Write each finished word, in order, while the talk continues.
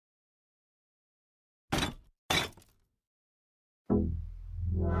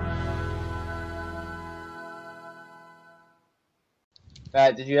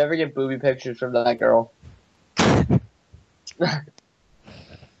Matt, did you ever get booby pictures from that girl?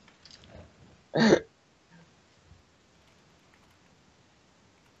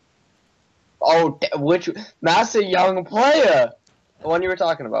 Oh, which Matt's a young player? The one you were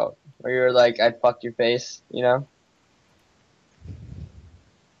talking about, where you were like, "I'd fuck your face," you know?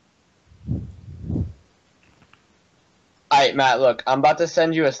 Alright, Matt, look, I'm about to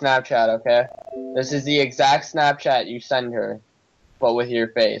send you a Snapchat, okay? This is the exact Snapchat you send her, but with your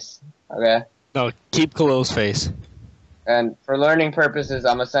face, okay? No, keep Kalil's face. And for learning purposes,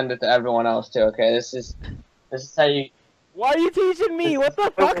 I'm gonna send it to everyone else too, okay? This is how you. Why are you teaching me? What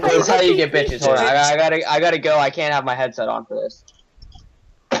the fuck? This is how you get bitches. Hold on, shit? I gotta go. I can't have my headset on for this.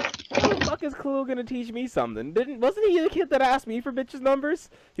 How the fuck is Kalil gonna teach me something? Wasn't he the kid that asked me for bitches' numbers?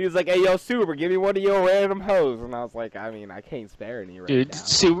 He was like, "Hey, yo, Super, give me one of your random hoes," and I was like, "I mean, I can't spare any right Dude, now."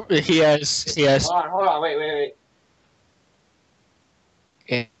 Super, he has, Hold on, wait.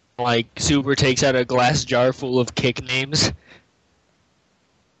 and, like, Super takes out a glass jar full of kick names.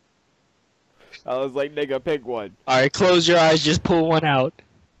 I was like, "Nigga, pick one." Alright, close your eyes, just pull one out.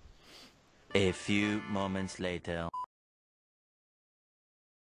 A few moments later.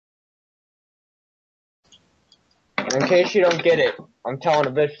 In case you don't get it, I'm telling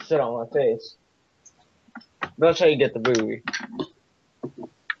a bitch to sit on my face. That's how you get the booby.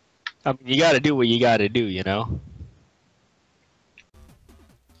 I mean, you gotta do what you gotta do, you know?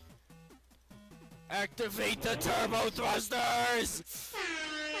 Activate the turbo thrusters!